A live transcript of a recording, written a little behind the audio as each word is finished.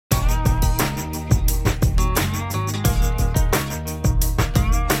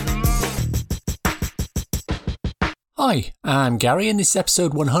Hi, I'm Gary and this is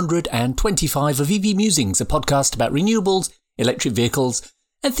episode 125 of EV Musings, a podcast about renewables, electric vehicles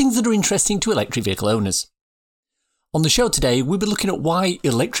and things that are interesting to electric vehicle owners. On the show today, we'll be looking at why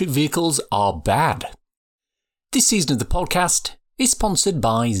electric vehicles are bad. This season of the podcast is sponsored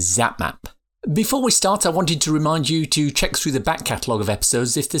by ZapMap. Before we start, I wanted to remind you to check through the back catalogue of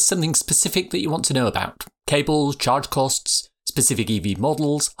episodes if there's something specific that you want to know about. Cables, charge costs, specific EV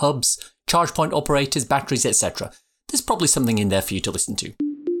models, hubs, charge point operators, batteries, etc. There's probably something in there for you to listen to.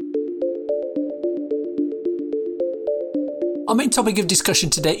 Our main topic of discussion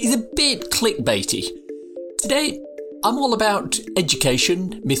today is a bit clickbaity. Today, I'm all about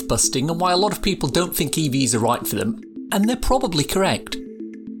education, myth busting, and why a lot of people don't think EVs are right for them, and they're probably correct.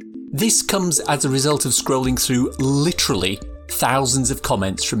 This comes as a result of scrolling through literally thousands of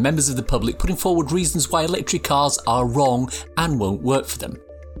comments from members of the public putting forward reasons why electric cars are wrong and won't work for them.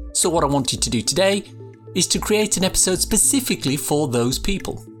 So what I wanted to do today is to create an episode specifically for those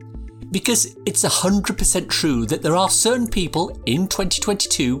people. Because it's 100% true that there are certain people in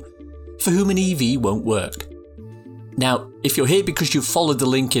 2022 for whom an EV won't work. Now, if you're here because you've followed the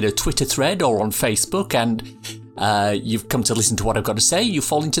link in a Twitter thread or on Facebook and you've come to listen to what I've got to say, you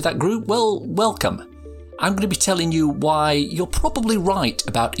fall into that group, well, welcome. I'm going to be telling you why you're probably right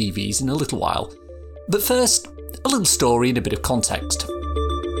about EVs in a little while. But first, a little story and a bit of context.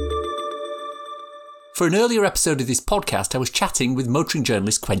 For an earlier episode of this podcast, I was chatting with motoring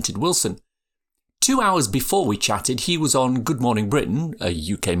journalist Quentin Wilson. 2 hours before we chatted, he was on Good Morning Britain, a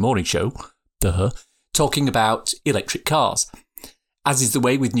UK morning show, talking about electric cars. As is the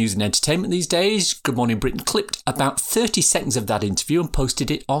way with news and entertainment these days, Good Morning Britain clipped about 30 seconds of that interview and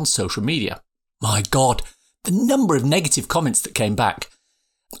posted it on social media. My God, the number of negative comments that came back.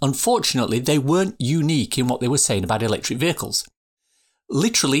 Unfortunately, they weren't unique in what they were saying about electric vehicles.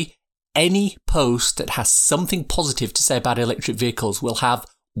 Literally, any post that has something positive to say about electric vehicles will have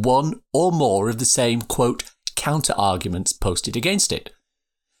one or more of the same, quote, counter-arguments posted against it.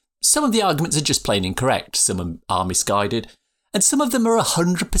 Some of the arguments are just plain incorrect, some are misguided, and some of them are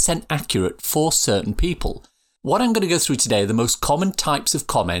 100% accurate for certain people. What I'm going to go through today are the most common types of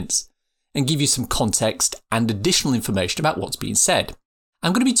comments and give you some context and additional information about what's being said.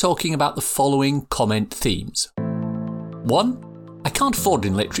 I'm going to be talking about the following comment themes. 1. I can't afford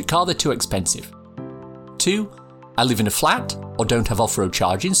an electric car, they're too expensive. 2. I live in a flat or don't have off-road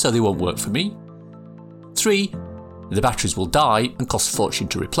charging, so they won't work for me. 3. The batteries will die and cost a fortune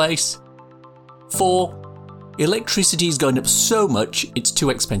to replace. 4. Electricity is going up so much it's too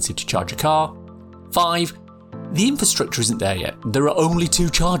expensive to charge a car. 5. The infrastructure isn't there yet, there are only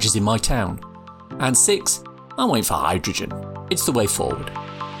 2 chargers in my town. And 6. I'm waiting for hydrogen. It's the way forward.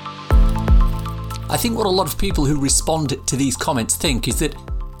 I think what a lot of people who respond to these comments think is that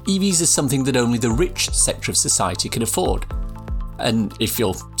EVs are something that only the rich sector of society can afford. And if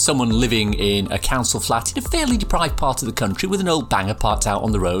you're someone living in a council flat in a fairly deprived part of the country with an old banger parked out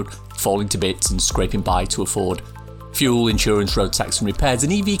on the road, falling to bits and scraping by to afford fuel, insurance, road tax and repairs,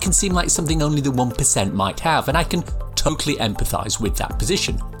 an EV can seem like something only the 1% might have, and I can totally empathise with that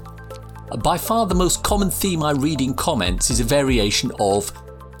position. By far the most common theme I read in comments is a variation of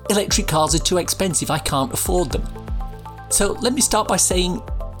electric cars are too expensive, I can't afford them. So let me start by saying,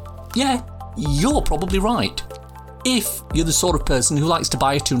 yeah, you're probably right. If you're the sort of person who likes to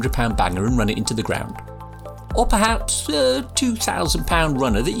buy a £200 banger and run it into the ground. Or perhaps a £2,000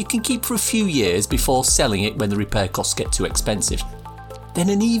 runner that you can keep for a few years before selling it when the repair costs get too expensive. Then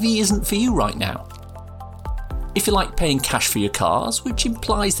an EV isn't for you right now. If you like paying cash for your cars, which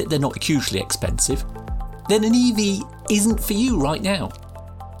implies that they're not hugely expensive, then an EV isn't for you right now.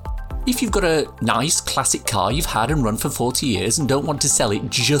 If you've got a nice classic car you've had and run for 40 years and don't want to sell it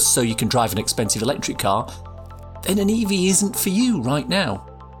just so you can drive an expensive electric car, then an EV isn't for you right now.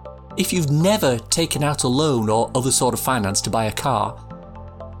 If you've never taken out a loan or other sort of finance to buy a car,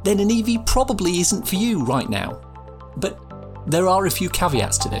 then an EV probably isn't for you right now. But there are a few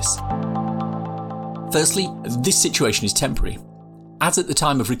caveats to this. Firstly, this situation is temporary. As at the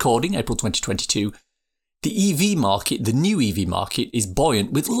time of recording, April 2022, the EV market, the new EV market, is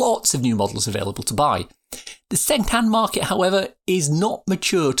buoyant with lots of new models available to buy. The second-hand market, however, is not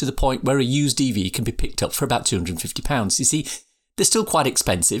mature to the point where a used EV can be picked up for about £250. You see, they're still quite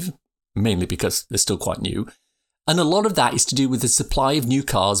expensive, mainly because they're still quite new, and a lot of that is to do with the supply of new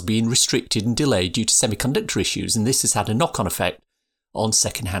cars being restricted and delayed due to semiconductor issues, and this has had a knock-on effect on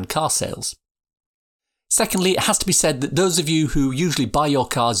second-hand car sales. Secondly, it has to be said that those of you who usually buy your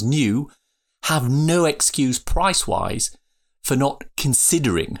cars new have no excuse price-wise for not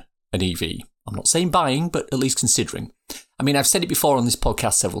considering an EV. I'm not saying buying, but at least considering. I mean, I've said it before on this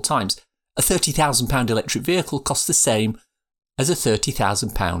podcast several times. A £30,000 electric vehicle costs the same as a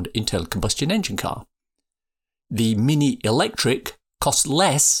 £30,000 internal combustion engine car. The Mini Electric costs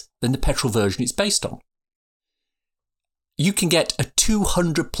less than the petrol version it's based on. You can get a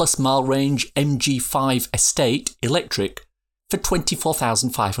 200 plus mile range MG5 Estate Electric for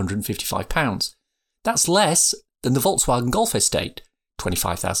 £24,555. That's less than the Volkswagen Golf Estate,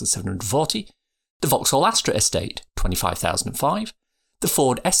 £25,740, the Vauxhall Astra Estate, £25,005, the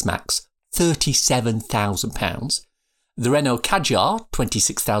Ford S-Max, £37,000, the Renault Kadjar,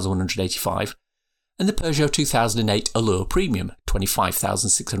 £26,185, and the Peugeot 2008 Allure Premium,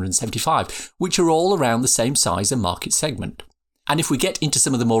 £25,675, which are all around the same size and market segment. And if we get into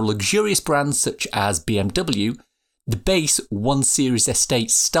some of the more luxurious brands such as BMW, the base 1 Series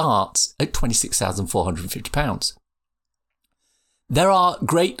Estate starts at £26,450. There are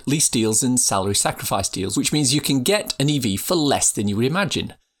great lease deals and salary sacrifice deals, which means you can get an EV for less than you would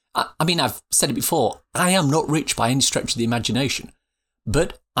imagine. I mean, I've said it before, I am not rich by any stretch of the imagination,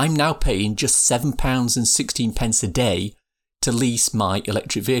 but I'm now paying just £7.16 a day to lease my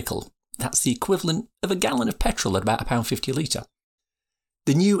electric vehicle. That's the equivalent of a gallon of petrol at about £1.50 a litre.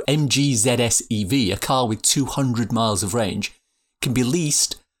 The new MG ZS EV, a car with 200 miles of range, can be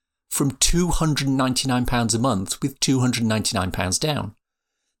leased from £299 a month with £299 down.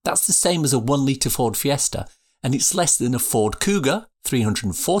 That's the same as a 1 litre Ford Fiesta, and it's less than a Ford Cougar,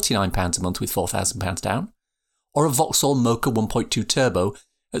 £349 a month with £4,000 down, or a Vauxhall Mocha 1.2 Turbo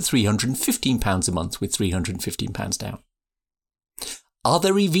at £315 a month with £315 down. Are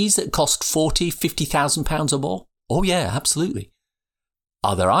there EVs that cost £40,000, £50,000 or more? Oh yeah, absolutely.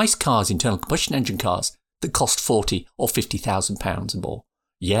 Are there ICE cars, internal combustion engine cars, that cost £40,000 or £50,000 or more?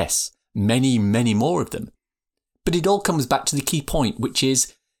 Yes, many, many more of them. But it all comes back to the key point, which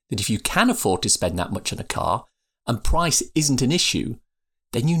is that if you can afford to spend that much on a car, and price isn't an issue,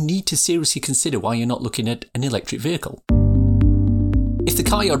 then you need to seriously consider why you're not looking at an electric vehicle. If the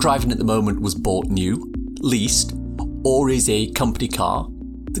car you're driving at the moment was bought new, leased, or is a company car,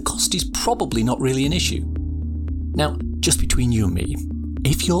 the cost is probably not really an issue. Now, just between you and me,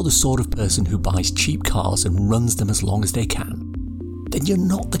 if you're the sort of person who buys cheap cars and runs them as long as they can, then you're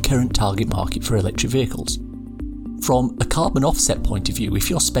not the current target market for electric vehicles. From a carbon offset point of view, if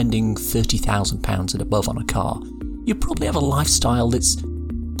you're spending £30,000 and above on a car, you probably have a lifestyle that's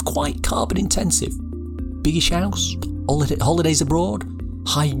quite carbon intensive. Biggish house, holidays abroad,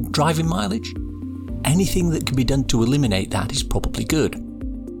 high driving mileage. Anything that can be done to eliminate that is probably good.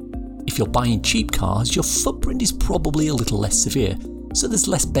 If you're buying cheap cars, your footprint is probably a little less severe, so there's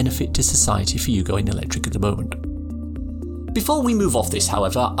less benefit to society for you going electric at the moment. Before we move off this,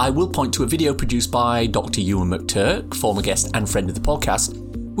 however, I will point to a video produced by Dr. Ewan McTurk, former guest and friend of the podcast,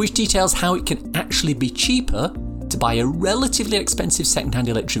 which details how it can actually be cheaper to buy a relatively expensive second-hand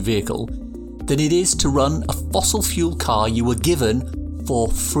electric vehicle than it is to run a fossil fuel car you were given for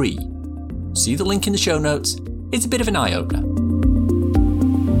free. See the link in the show notes. It's a bit of an eye-opener.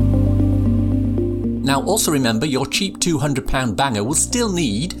 Now, also remember, your cheap £200 banger will still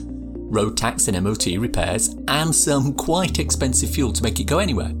need road tax and MOT repairs and some quite expensive fuel to make it go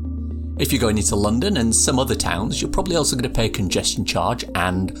anywhere. If you're going into London and some other towns, you're probably also going to pay a congestion charge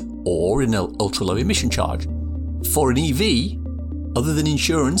or an ultra-low emission charge. For an EV, other than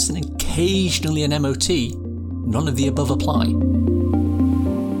insurance and occasionally an MOT, none of the above apply.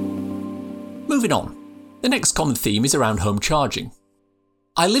 Moving on. The next common theme is around home charging.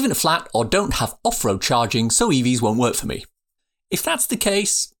 I live in a flat or don't have off-road charging, so EVs won't work for me. If that's the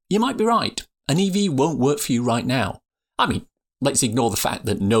case, you might be right. An EV won't work for you right now. I mean, let's ignore the fact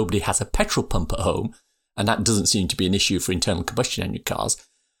that nobody has a petrol pump at home, and that doesn't seem to be an issue for internal combustion engine cars.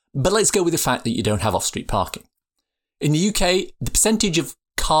 But let's go with the fact that you don't have off-street parking. In the UK, the percentage of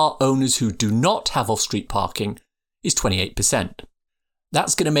car owners who do not have off-street parking is 28%.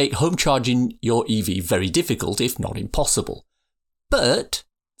 That's going to make home charging your EV very difficult, if not impossible. But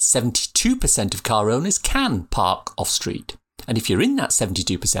 72% of car owners can park off-street. And if you're in that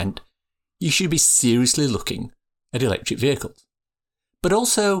 72%, you should be seriously looking at electric vehicles. But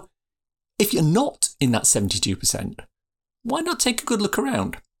also, if you're not in that 72%, why not take a good look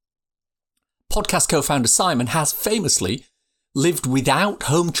around? Podcast co-founder Simon has famously lived without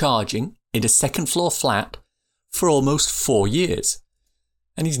home charging in a second-floor flat for almost 4 years.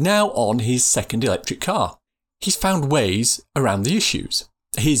 And he's now on his second electric car. He's found ways around the issues.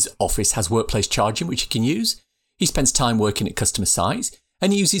 His office has workplace charging, which he can use. He spends time working at customer sites,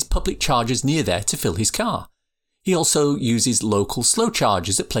 and he uses public chargers near there to fill his car. He also uses local slow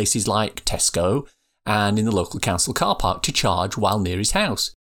chargers at places like Tesco and in the local council car park to charge while near his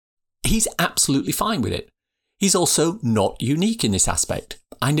house. He's absolutely fine with it. He's also not unique in this aspect.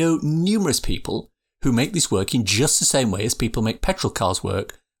 I know numerous people who make this work in just the same way as people make petrol cars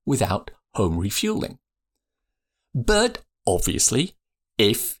work without home refuelling. But obviously,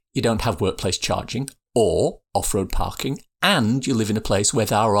 if you don't have workplace charging or off-road parking and you live in a place where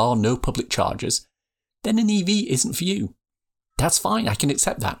there are no public chargers, then an EV isn't for you. That's fine, I can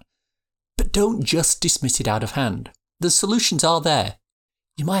accept that. But don't just dismiss it out of hand. The solutions are there.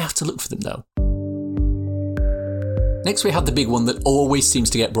 You might have to look for them though. Next we have the big one that always seems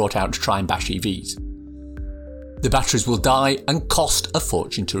to get brought out to try and bash EVs. The batteries will die and cost a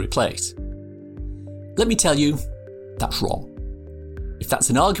fortune to replace. Let me tell you, that's wrong. If that's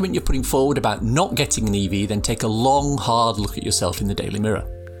an argument you're putting forward about not getting an EV, then take a long, hard look at yourself in the Daily Mirror.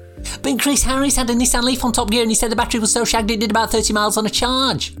 But Chris Harris had a Nissan Leaf on Top Gear and he said the battery was so shagged it did about 30 miles on a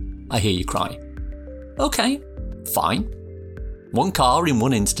charge. I hear you cry. Okay, fine. One car in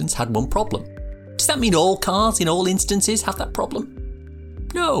one instance had one problem. Does that mean all cars in all instances have that problem?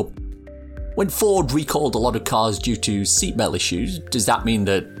 No. When Ford recalled a lot of cars due to seatbelt issues, does that mean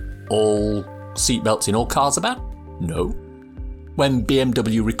that all seatbelts in all cars are bad? No. When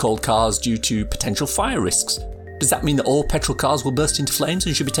BMW recalled cars due to potential fire risks, does that mean that all petrol cars will burst into flames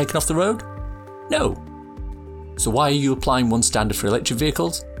and should be taken off the road? No. So why are you applying one standard for electric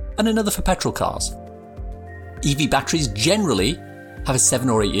vehicles and another for petrol cars? EV batteries generally have a 7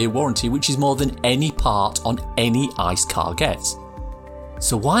 or 8 year warranty, which is more than any part on any ICE car gets.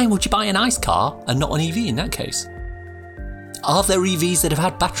 So why would you buy an ICE car and not an EV in that case? Are there EVs that have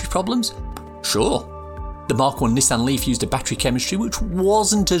had battery problems? Sure. The Mark I Nissan Leaf used a battery chemistry which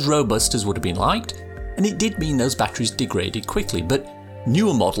wasn't as robust as would have been liked, and it did mean those batteries degraded quickly, but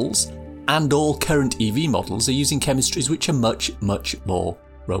newer models and all current EV models are using chemistries which are much, much more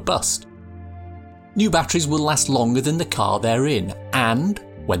robust. New batteries will last longer than the car they're in, and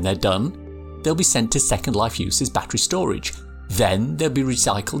when they're done, they'll be sent to second life use as battery storage. Then they'll be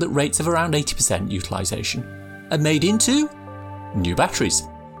recycled at rates of around 80% utilisation and made into new batteries.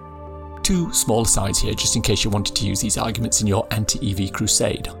 Two small asides here, just in case you wanted to use these arguments in your anti-EV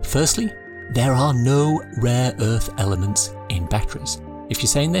crusade. Firstly, there are no rare earth elements in batteries. If you're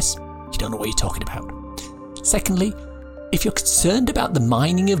saying this, you don't know what you're talking about. Secondly, if you're concerned about the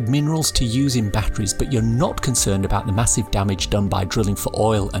mining of minerals to use in batteries, but you're not concerned about the massive damage done by drilling for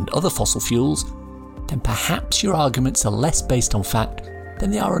oil and other fossil fuels, then perhaps your arguments are less based on fact than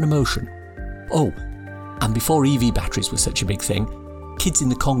they are on emotion. Oh, and before EV batteries were such a big thing, kids in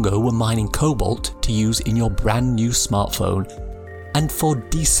the Congo were mining cobalt to use in your brand new smartphone and for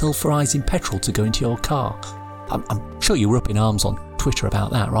desulfurizing petrol to go into your car. I'm sure you were up in arms on Twitter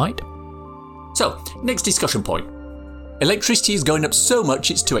about that, right? So, next discussion point. Electricity is going up so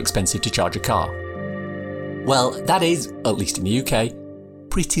much it's too expensive to charge a car. Well, that is, at least in the UK,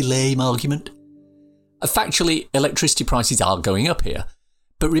 pretty lame argument. Factually, electricity prices are going up here.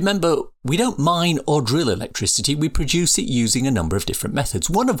 But remember, we don't mine or drill electricity, we produce it using a number of different methods,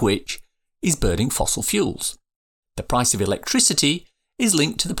 one of which is burning fossil fuels. The price of electricity is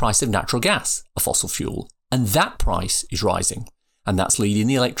linked to the price of natural gas, a fossil fuel, and that price is rising, and that's leading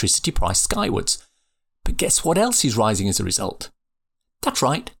the electricity price skywards. But guess what else is rising as a result? That's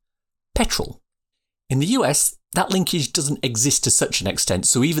right, petrol. In the US, that linkage doesn't exist to such an extent,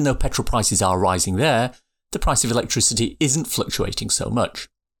 so even though petrol prices are rising there, the price of electricity isn't fluctuating so much.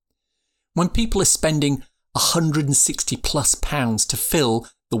 When people are spending £160+ to fill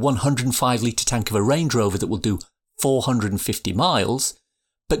the 105 litre tank of a Range Rover that will do 450 miles,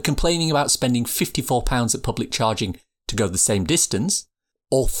 but complaining about spending £54 at public charging to go the same distance,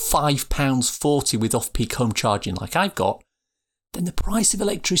 or £5.40 with off-peak home charging like I've got, then the price of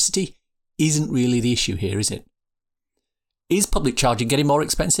electricity isn't really the issue here, is it? Is public charging getting more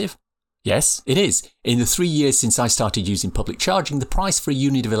expensive? Yes, it is. In the 3 years since I started using public charging, the price for a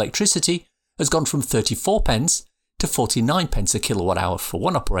unit of electricity has gone from 34 pence to 49 pence a kilowatt hour for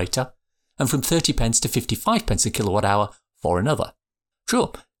one operator, and from 30 pence to 55 pence a kilowatt hour for another.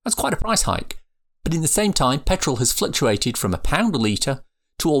 Sure, that's quite a price hike, but in the same time, petrol has fluctuated from £1 a litre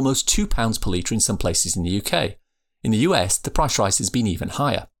to almost £2 per litre in some places in the UK. In the US, the price rise has been even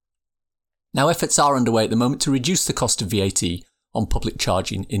higher. Now, efforts are underway at the moment to reduce the cost of VAT on public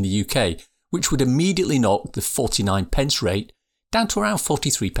charging in the UK, which would immediately knock the 49 pence rate down to around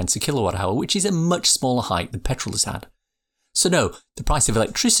 43 pence a kilowatt hour, which is a much smaller hike than petrol has had. So no, the price of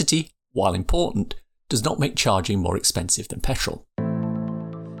electricity, while important, does not make charging more expensive than petrol.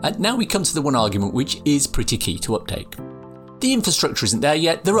 And now we come to the one argument which is pretty key to uptake. The infrastructure isn't there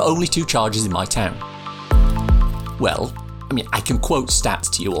yet, there are only 2 chargers in my town. Well, I can quote stats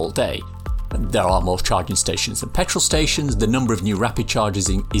to you all day. There are more charging stations than petrol stations, the number of new rapid chargers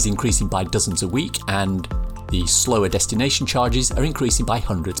is increasing by dozens a week, and the slower destination charges are increasing by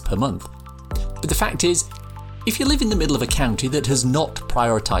hundreds per month. But the fact is, if you live in the middle of a county that has not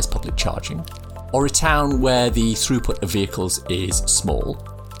prioritised public charging, or a town where the throughput of vehicles is small,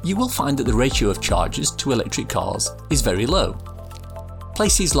 you will find that the ratio of chargers to electric cars is very low.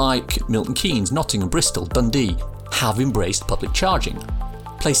 Places like Milton Keynes, Nottingham, Bristol, Dundee have embraced public charging.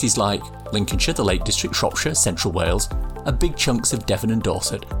 Places like Lincolnshire, the Lake District, Shropshire, Central Wales, and big chunks of Devon and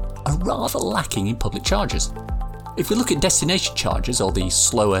Dorset are rather lacking in public chargers. If we look at destination chargers, or the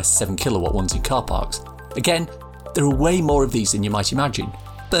slower 7 kilowatt ones in car parks, again, there are way more of these than you might imagine.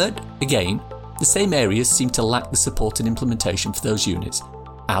 But, again, the same areas seem to lack the support and implementation for those units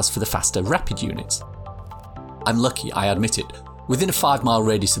as for the faster rapid units. I'm lucky, I admit it. Within a 5-mile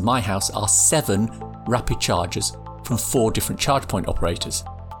radius of my house are 7 rapid chargers from 4 different charge point operators.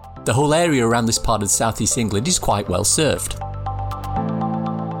 The whole area around this part of South East England is quite well served.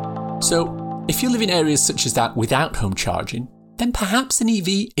 So, if you live in areas such as that without home charging, then perhaps an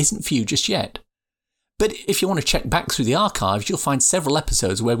EV isn't for you just yet. But if you want to check back through the archives, you'll find several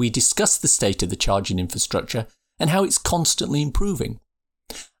episodes where we discuss the state of the charging infrastructure and how it's constantly improving.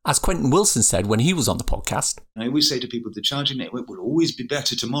 As Quentin Wilson said when he was on the podcast, I always say to people, the charging network will always be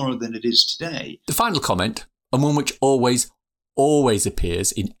better tomorrow than it is today. The final comment, and one which always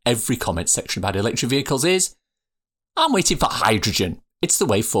appears in every comment section about electric vehicles, is, I'm waiting for hydrogen. It's the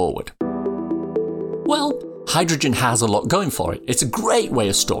way forward. Well, hydrogen has a lot going for it. It's a great way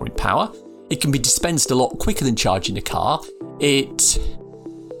of storing power. It can be dispensed a lot quicker than charging a car.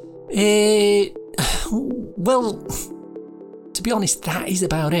 Well, to be honest, that is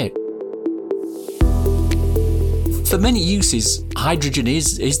about it. For many uses, hydrogen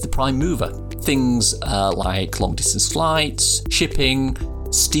is the prime mover. Things like long-distance flights, shipping,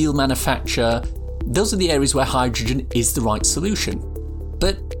 steel manufacture, those are the areas where hydrogen is the right solution.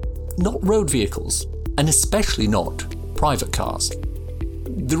 But not road vehicles, and especially not private cars.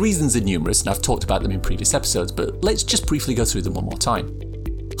 The reasons are numerous, and I've talked about them in previous episodes, but let's just briefly go through them one more time.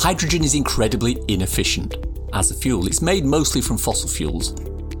 Hydrogen is incredibly inefficient as a fuel. It's made mostly from fossil fuels.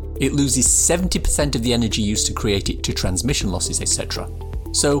 It loses 70% of the energy used to create it to transmission losses, etc.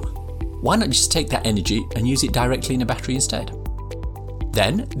 So why not just take that energy and use it directly in a battery instead?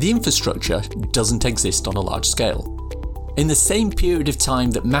 Then, the infrastructure doesn't exist on a large scale. In the same period of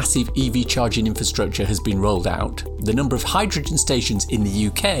time that massive EV charging infrastructure has been rolled out, the number of hydrogen stations in the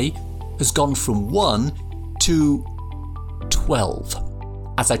UK has gone from 1 to 12.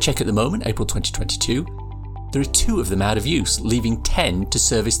 As I check at the moment, April 2022, there are 2 of them out of use, leaving 10 to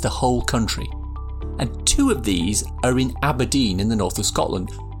service the whole country. And 2 of these are in Aberdeen in the north of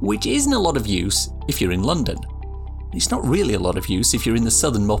Scotland, which isn't a lot of use if you're in London. It's not really a lot of use if you're in the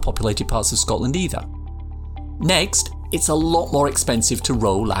southern, more populated parts of Scotland either. Next, it's a lot more expensive to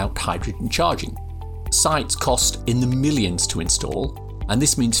roll out hydrogen charging. Sites cost in the millions to install, and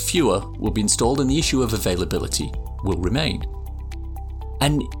this means fewer will be installed and the issue of availability will remain.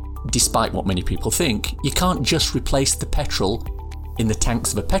 And despite what many people think, you can't just replace the petrol in the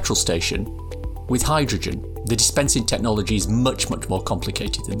tanks of a petrol station with hydrogen. The dispensing technology is much more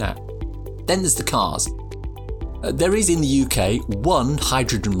complicated than that. Then there's the cars. There is in the UK one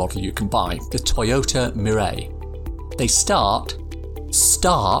hydrogen model you can buy, the Toyota Mirai. They start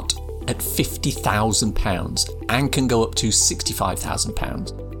at £50,000 and can go up to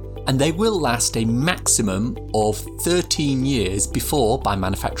 £65,000. And they will last a maximum of 13 years before, by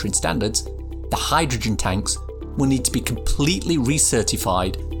manufacturing standards, the hydrogen tanks will need to be completely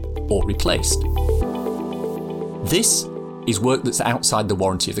recertified or replaced. This is work that's outside the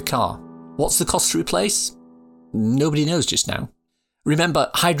warranty of the car. What's the cost to replace? Nobody knows just now. Remember,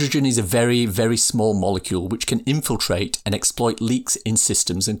 hydrogen is a very small molecule which can infiltrate and exploit leaks in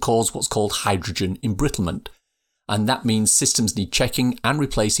systems and cause what's called hydrogen embrittlement. And that means systems need checking and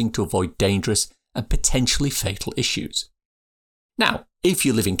replacing to avoid dangerous and potentially fatal issues. Now, if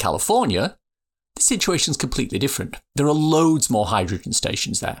you live in California, the situation's completely different. There are loads more hydrogen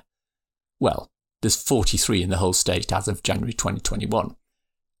stations there. Well, there's 43 in the whole state as of January 2021.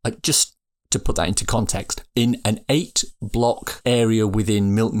 Just to put that into context, in an 8-block area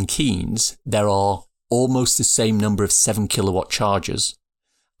within Milton Keynes, there are almost the same number of 7 kilowatt chargers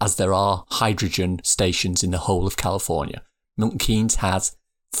as there are hydrogen stations in the whole of California. Milton Keynes has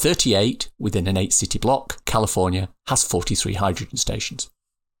 38 within an 8-city block. California has 43 hydrogen stations.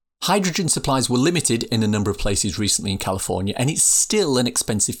 Hydrogen supplies were limited in a number of places recently in California, and it's still an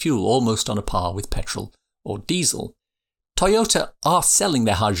expensive fuel, almost on a par with petrol or diesel. Toyota are selling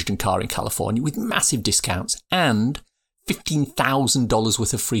their hydrogen car in California with massive discounts and $15,000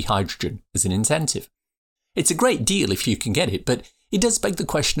 worth of free hydrogen as an incentive. It's a great deal if you can get it, but it does beg the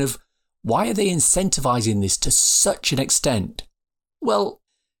question of Why are they incentivizing this to such an extent? Well,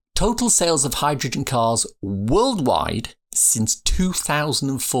 total sales of hydrogen cars worldwide since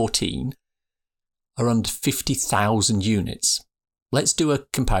 2014 are under 50,000 units. Let's do a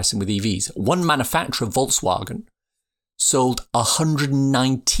comparison with EVs. One manufacturer, Volkswagen, sold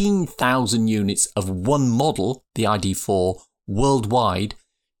 119,000 units of one model, the ID4, worldwide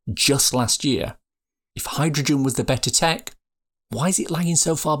just last year. If hydrogen was the better tech, why is it lagging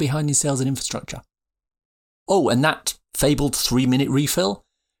so far behind in sales and infrastructure? Oh, and that fabled 3-minute refill?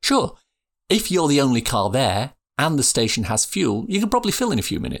 Sure, if you're the only car there and the station has fuel, you can probably fill in a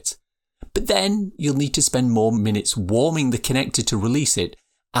few minutes. But then you'll need to spend more minutes warming the connector to release it,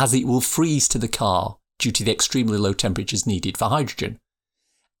 as it will freeze to the car due to the extremely low temperatures needed for hydrogen.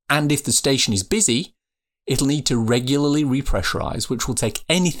 And if the station is busy, it'll need to regularly repressurize, which will take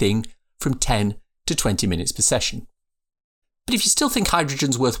anything from 10 to 20 minutes per session. But if you still think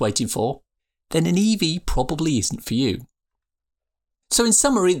hydrogen's worth waiting for, then an EV probably isn't for you. So in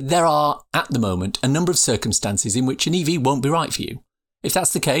summary, there are, at the moment, a number of circumstances in which an EV won't be right for you. If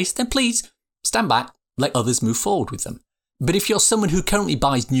that's the case, then please stand back, let others move forward with them. But if you're someone who currently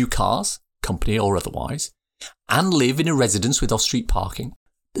buys new cars, company or otherwise, and live in a residence with off-street parking,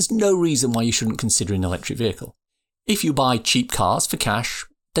 there's no reason why you shouldn't consider an electric vehicle. If you buy cheap cars for cash,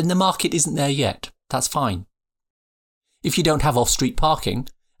 then the market isn't there yet. That's fine. If you don't have off-street parking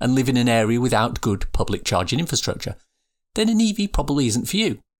and live in an area without good public charging infrastructure, then an EV probably isn't for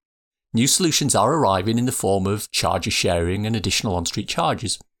you. New solutions are arriving in the form of charger sharing and additional on-street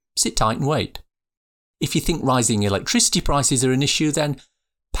charges. Sit tight and wait. If you think rising electricity prices are an issue, then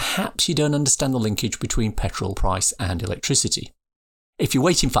perhaps you don't understand the linkage between petrol price and electricity. If you're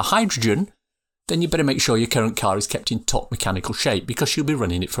waiting for hydrogen, then you better make sure your current car is kept in top mechanical shape because you'll be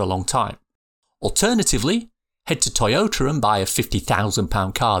running it for a long time. Alternatively, head to Toyota and buy a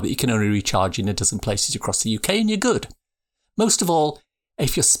 £50,000 car that you can only recharge in a dozen places across the UK and you're good. Most of all,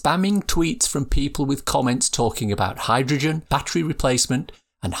 if you're spamming tweets from people with comments talking about hydrogen, battery replacement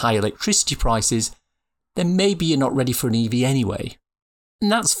and high electricity prices, then maybe you're not ready for an EV anyway.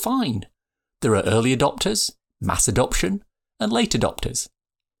 And that's fine. There are early adopters, mass adoption, and late adopters.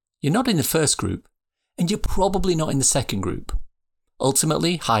 You're not in the first group, and you're probably not in the second group.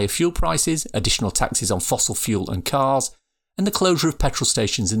 Ultimately, higher fuel prices, additional taxes on fossil fuel and cars, and the closure of petrol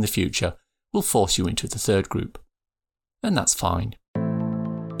stations in the future will force you into the third group. And that's fine.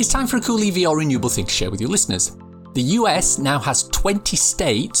 It's time for a cool EV or renewable thing to share with your listeners. The US now has 20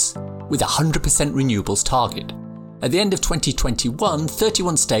 states with a 100% renewables target. At the end of 2021,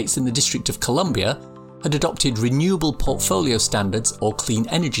 31 states in the District of Columbia had adopted Renewable Portfolio Standards or Clean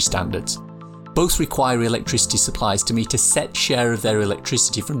Energy Standards. Both require electricity suppliers to meet a set share of their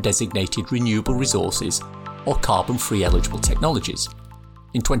electricity from designated renewable resources or carbon-free eligible technologies.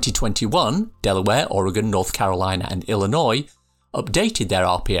 In 2021, Delaware, Oregon, North Carolina and Illinois updated their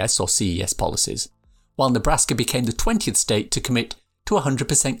RPS or CES policies, while Nebraska became the 20th state to commit to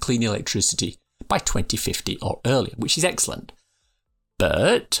 100% clean electricity by 2050 or earlier, which is excellent.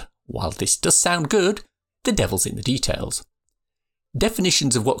 But, while this does sound good, the devil's in the details.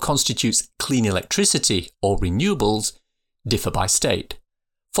 Definitions of what constitutes clean electricity or renewables differ by state.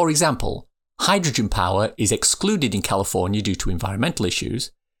 For example, hydrogen power is excluded in California due to environmental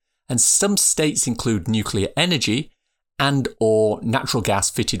issues, and some states include nuclear energy and or natural gas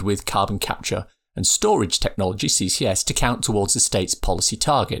fitted with carbon capture and storage technology, CCS, to count towards the state's policy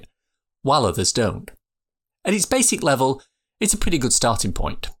target, while others don't. At its basic level, it's a pretty good starting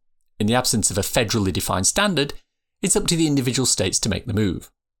point. In the absence of a federally defined standard, it's up to the individual states to make the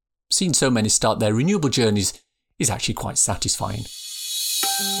move. Seeing so many start their renewable journeys is actually quite satisfying.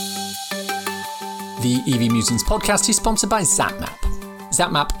 The EV Musings podcast is sponsored by ZapMap.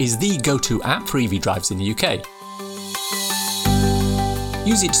 ZapMap is the go-to app for EV drives in the UK.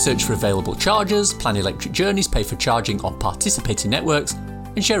 Use it to search for available chargers, plan electric journeys, pay for charging on participating networks,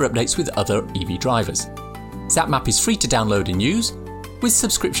 and share updates with other EV drivers. ZapMap is free to download and use, with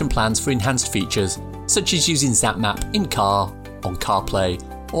subscription plans for enhanced features such as using ZapMap in-car, on CarPlay,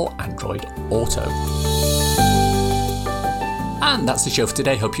 or Android Auto. And that's the show for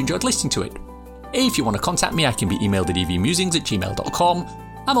today. Hope you enjoyed listening to it. If you want to contact me, I can be emailed at evmusings@gmail.com.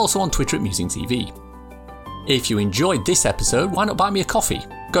 I'm also on Twitter at musingsev. If you enjoyed this episode, why not buy me a coffee?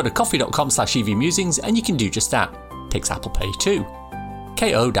 Go to coffee.com/evmusings and you can do just that. Takes Apple Pay too.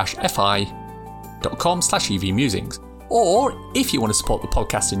 ko-fi.com/evmusings. Or, if you want to support the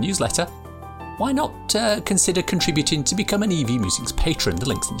podcast and newsletter, why not consider contributing to become an EV Musings patron? The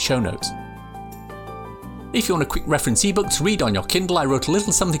link's in the show notes. If you want a quick reference ebook to read on your Kindle, I wrote a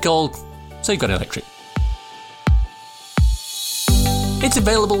little something called So You Got Electric. It's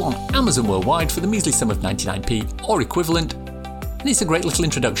available on Amazon worldwide for the measly sum of 99p or equivalent, and it's a great little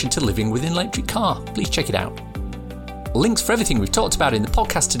introduction to living with an electric car. Please check it out. Links for everything we've talked about in the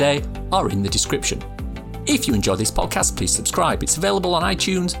podcast today are in the description. If you enjoy this podcast, please subscribe. It's available on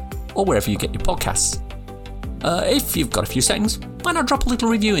iTunes or wherever you get your podcasts. If you've got a few seconds, why not drop a little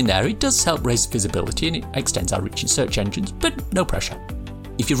review in there? It does help raise visibility and it extends our reach in search engines, but no pressure.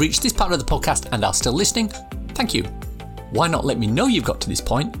 If you've reached this part of the podcast and are still listening, thank you. Why not let me know you've got to this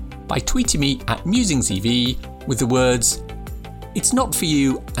point by tweeting me at MusingsEV with the words, "It's not for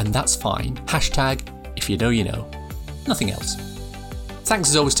you and that's fine. Hashtag, if you know, you know." Nothing else. Thanks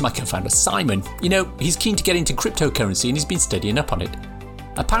as always to my co-founder Simon. You know, he's keen to get into cryptocurrency and he's been studying up on it.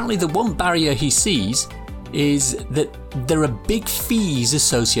 Apparently the one barrier he sees is that there are big fees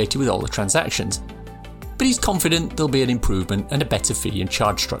associated with all the transactions. But he's confident there'll be an improvement and a better fee and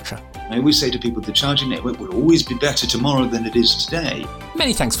charge structure. I always say to people, the charging network will always be better tomorrow than it is today.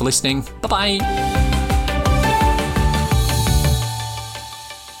 Many thanks for listening. Bye-bye.